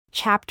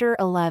Chapter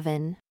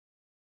 11.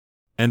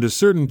 And a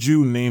certain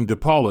Jew named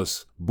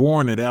Apollos,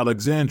 born at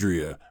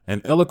Alexandria,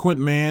 an eloquent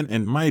man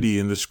and mighty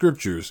in the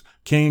Scriptures,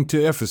 came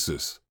to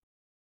Ephesus.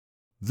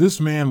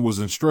 This man was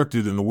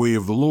instructed in the way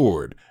of the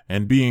Lord,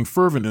 and being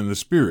fervent in the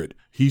Spirit,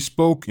 he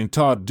spoke and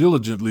taught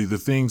diligently the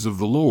things of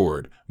the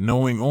Lord,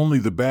 knowing only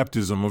the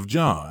baptism of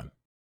John.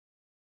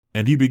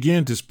 And he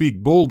began to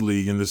speak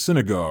boldly in the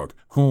synagogue,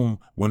 whom,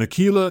 when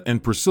Aquila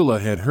and Priscilla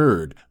had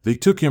heard, they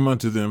took him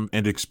unto them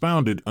and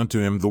expounded unto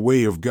him the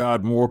way of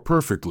God more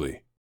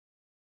perfectly.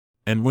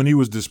 And when he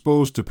was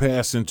disposed to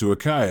pass into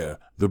Achaia,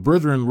 the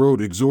brethren wrote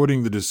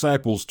exhorting the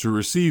disciples to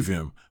receive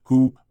him,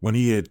 who, when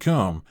he had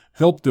come,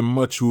 helped them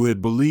much who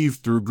had believed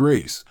through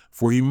grace,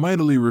 for he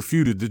mightily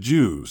refuted the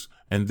Jews,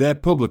 and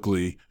that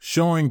publicly,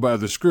 showing by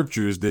the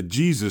Scriptures that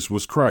Jesus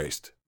was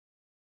Christ.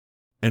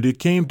 And it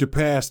came to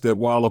pass that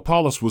while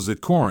Apollos was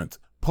at Corinth,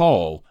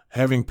 Paul,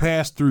 having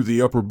passed through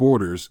the upper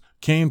borders,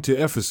 came to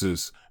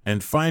Ephesus,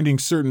 and finding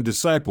certain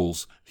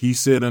disciples, he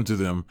said unto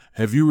them,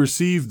 Have you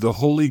received the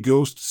Holy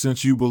Ghost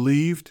since you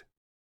believed?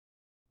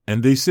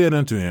 And they said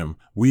unto him,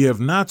 We have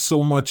not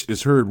so much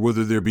as heard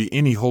whether there be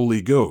any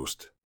Holy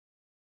Ghost.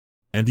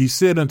 And he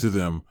said unto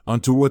them,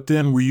 Unto what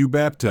then were you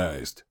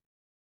baptized?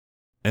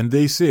 And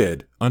they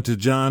said, Unto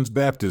John's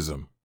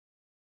baptism.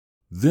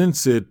 Then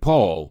said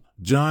Paul,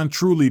 John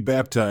truly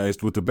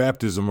baptized with the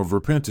baptism of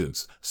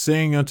repentance,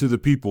 saying unto the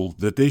people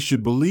that they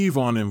should believe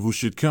on him who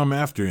should come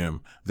after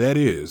him, that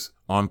is,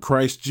 on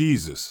Christ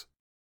Jesus.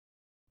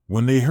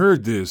 When they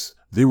heard this,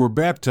 they were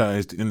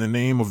baptized in the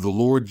name of the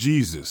Lord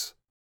Jesus.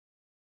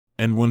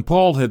 And when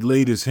Paul had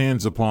laid his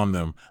hands upon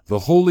them, the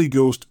Holy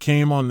Ghost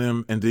came on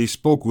them, and they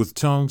spoke with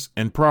tongues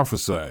and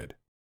prophesied.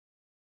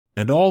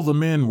 And all the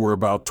men were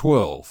about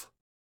 12.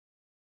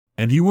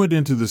 And he went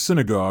into the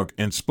synagogue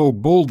and spoke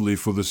boldly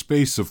for the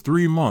space of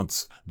 3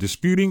 months,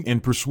 disputing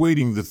and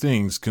persuading the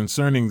things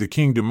concerning the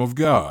kingdom of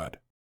God.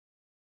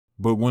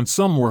 But when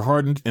some were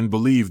hardened and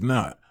believed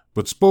not,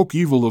 but spoke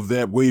evil of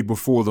that way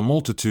before the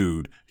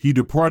multitude, he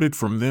departed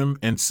from them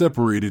and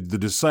separated the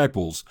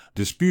disciples,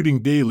 disputing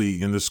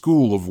daily in the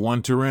school of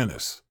one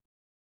Tyrannus.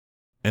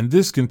 And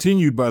this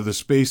continued by the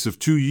space of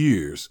 2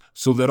 years,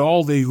 so that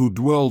all they who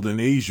dwelled in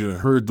Asia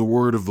heard the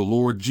word of the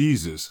Lord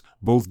Jesus,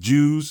 both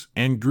Jews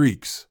and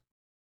Greeks.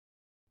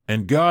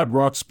 And God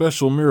wrought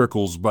special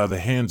miracles by the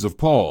hands of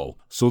Paul,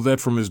 so that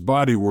from his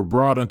body were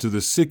brought unto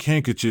the sick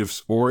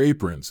handkerchiefs or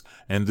aprons,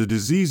 and the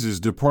diseases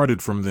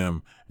departed from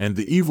them, and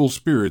the evil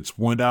spirits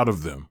went out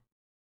of them.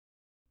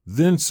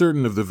 Then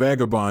certain of the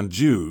vagabond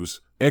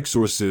Jews,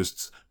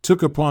 exorcists,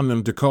 took upon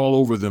them to call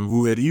over them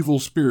who had evil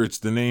spirits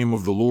the name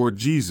of the Lord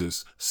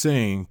Jesus,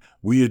 saying,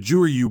 We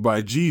adjure you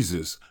by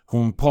Jesus,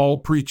 whom Paul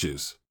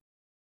preaches.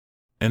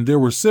 And there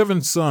were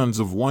 7 sons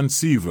of one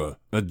Sceva,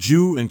 a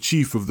Jew and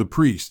chief of the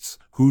priests,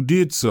 who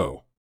did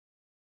so.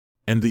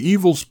 And the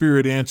evil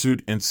spirit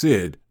answered and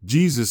said,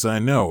 Jesus I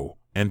know,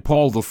 and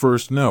Paul the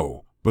first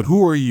know, but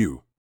who are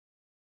you?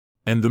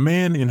 And the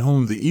man in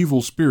whom the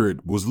evil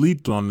spirit was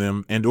leaped on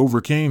them and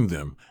overcame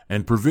them,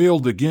 and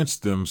prevailed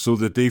against them so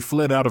that they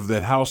fled out of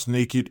that house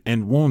naked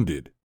and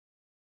wounded.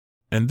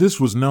 And this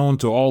was known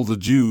to all the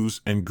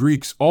Jews and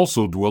Greeks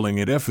also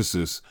dwelling at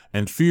Ephesus,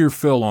 and fear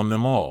fell on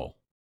them all.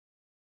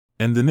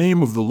 And the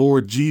name of the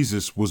Lord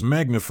Jesus was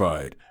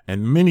magnified,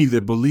 and many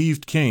that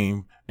believed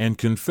came, and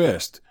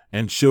confessed,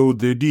 and showed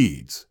their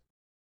deeds.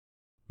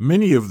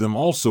 Many of them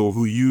also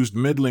who used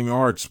meddling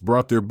arts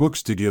brought their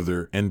books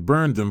together and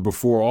burned them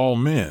before all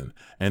men,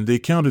 and they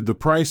counted the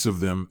price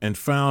of them and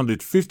found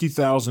it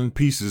 50,000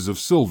 pieces of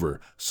silver,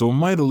 so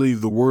mightily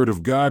the word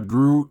of God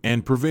grew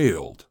and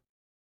prevailed.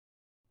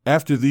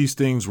 After these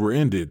things were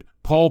ended,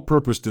 Paul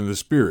purposed in the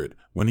Spirit,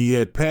 when he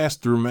had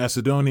passed through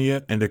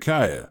Macedonia and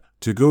Achaia,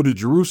 to go to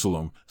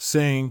Jerusalem,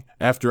 saying,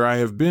 After I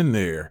have been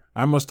there,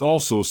 I must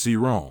also see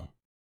Rome.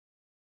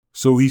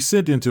 So he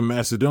sent into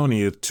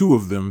Macedonia 2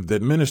 of them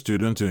that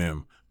ministered unto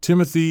him,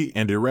 Timothy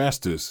and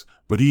Erastus,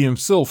 but he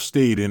himself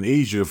stayed in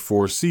Asia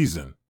for a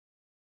season.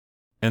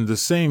 And the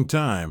same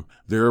time,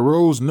 there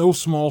arose no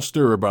small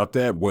stir about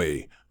that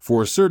way,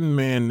 for a certain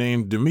man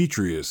named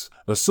Demetrius,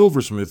 a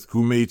silversmith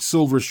who made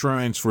silver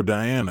shrines for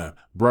Diana,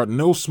 brought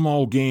no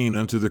small gain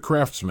unto the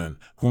craftsmen,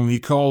 whom he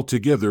called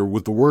together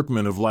with the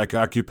workmen of like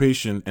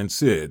occupation, and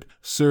said,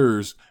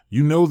 Sirs,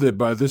 you know that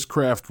by this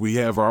craft we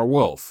have our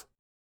wealth.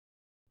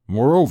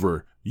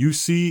 Moreover, you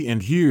see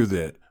and hear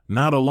that,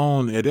 not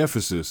alone at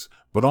Ephesus,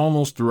 but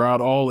almost throughout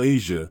all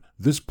Asia,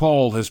 this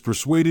Paul has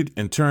persuaded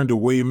and turned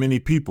away many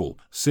people,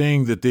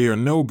 saying that they are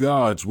no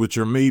gods which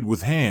are made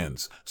with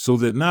hands, so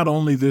that not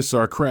only this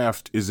our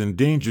craft is in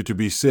danger to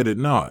be set at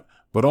naught,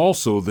 but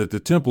also that the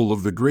temple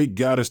of the great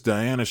goddess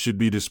Diana should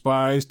be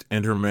despised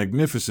and her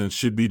magnificence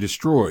should be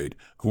destroyed,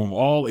 whom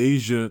all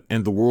Asia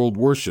and the world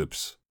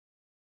worships.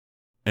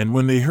 And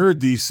when they heard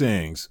these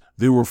sayings,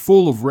 they were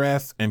full of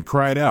wrath and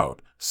cried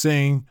out,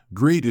 saying,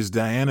 Great is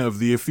Diana of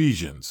the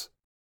Ephesians.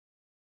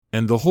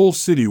 And the whole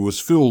city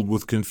was filled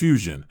with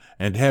confusion,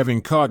 and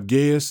having caught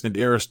Gaius and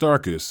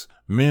Aristarchus,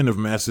 men of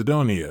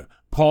Macedonia,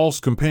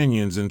 Paul's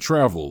companions in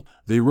travel,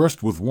 they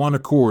rushed with one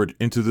accord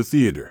into the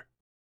theater.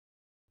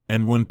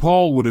 And when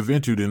Paul would have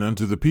entered in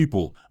unto the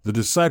people, the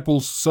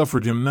disciples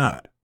suffered him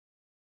not.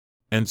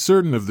 And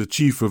certain of the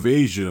chief of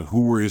Asia,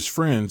 who were his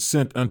friends,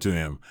 sent unto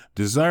him,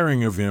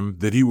 desiring of him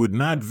that he would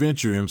not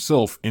venture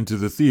himself into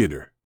the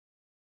theater.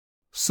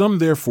 Some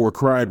therefore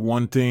cried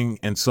one thing,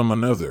 and some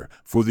another,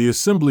 for the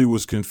assembly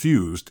was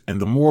confused, and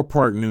the more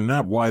part knew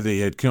not why they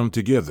had come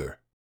together.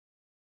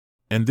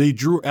 And they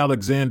drew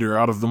Alexander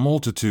out of the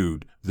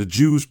multitude, the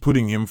Jews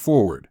putting him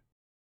forward.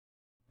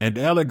 And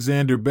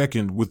Alexander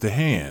beckoned with the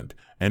hand,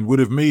 and would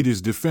have made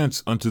his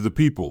defense unto the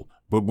people,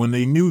 but when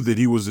they knew that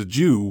he was a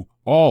Jew,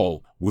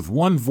 all, with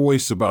one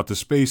voice about the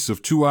space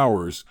of 2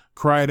 hours,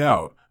 cried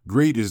out,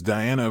 Great is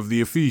Diana of the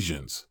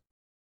Ephesians.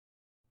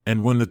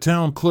 And when the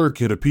town clerk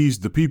had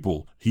appeased the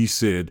people, he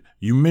said,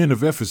 You men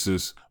of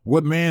Ephesus,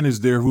 what man is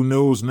there who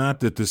knows not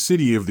that the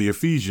city of the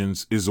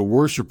Ephesians is a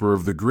worshipper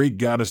of the great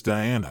goddess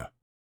Diana,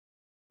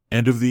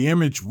 and of the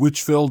image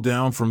which fell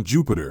down from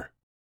Jupiter?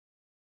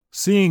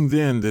 Seeing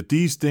then that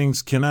these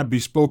things cannot be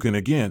spoken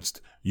against,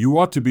 you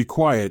ought to be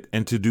quiet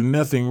and to do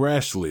nothing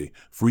rashly,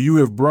 for you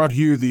have brought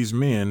here these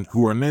men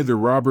who are neither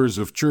robbers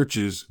of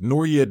churches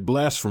nor yet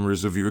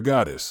blasphemers of your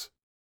goddess.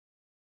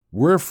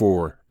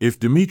 Wherefore, if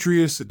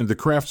Demetrius and the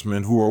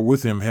craftsmen who are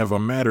with him have a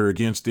matter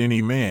against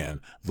any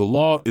man, the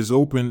law is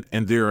open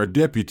and there are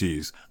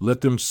deputies,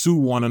 let them sue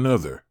one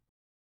another.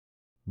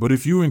 But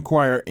if you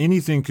inquire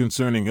anything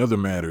concerning other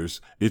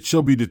matters, it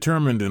shall be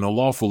determined in a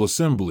lawful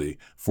assembly,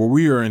 for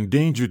we are in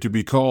danger to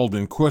be called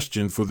in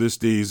question for this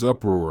day's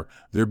uproar,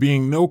 there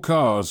being no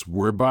cause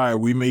whereby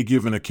we may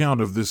give an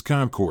account of this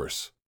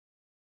concourse.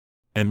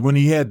 And when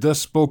he had thus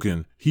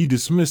spoken, he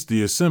dismissed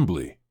the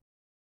assembly.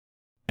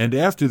 And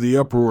after the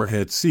uproar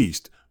had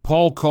ceased,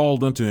 Paul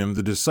called unto him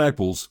the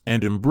disciples,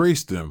 and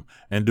embraced them,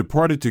 and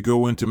departed to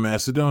go into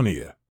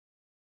Macedonia.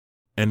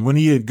 And when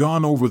he had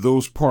gone over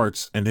those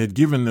parts, and had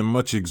given them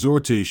much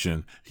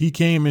exhortation, he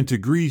came into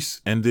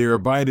Greece, and there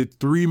abided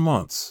 3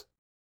 months.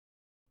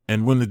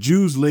 And when the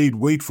Jews laid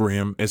wait for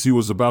him as he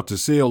was about to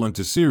sail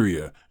into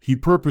Syria, he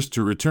purposed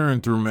to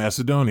return through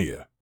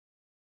Macedonia.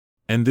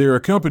 And there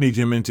accompanied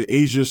him into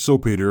Asia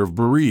Sopater of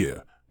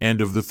Berea, and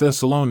of the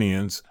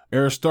Thessalonians,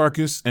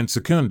 Aristarchus and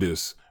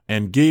Secundus,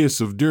 and Gaius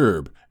of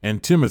Derbe,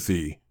 and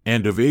Timothy,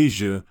 and of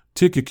Asia,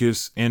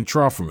 Tychicus and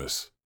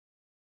Trophimus.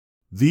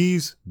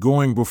 These,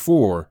 going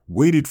before,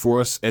 waited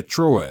for us at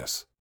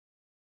Troas.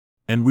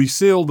 And we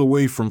sailed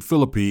away from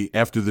Philippi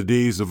after the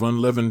days of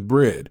unleavened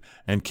bread,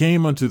 and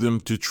came unto them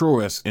to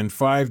Troas in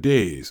 5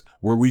 days,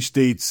 where we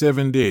stayed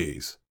 7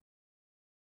 days.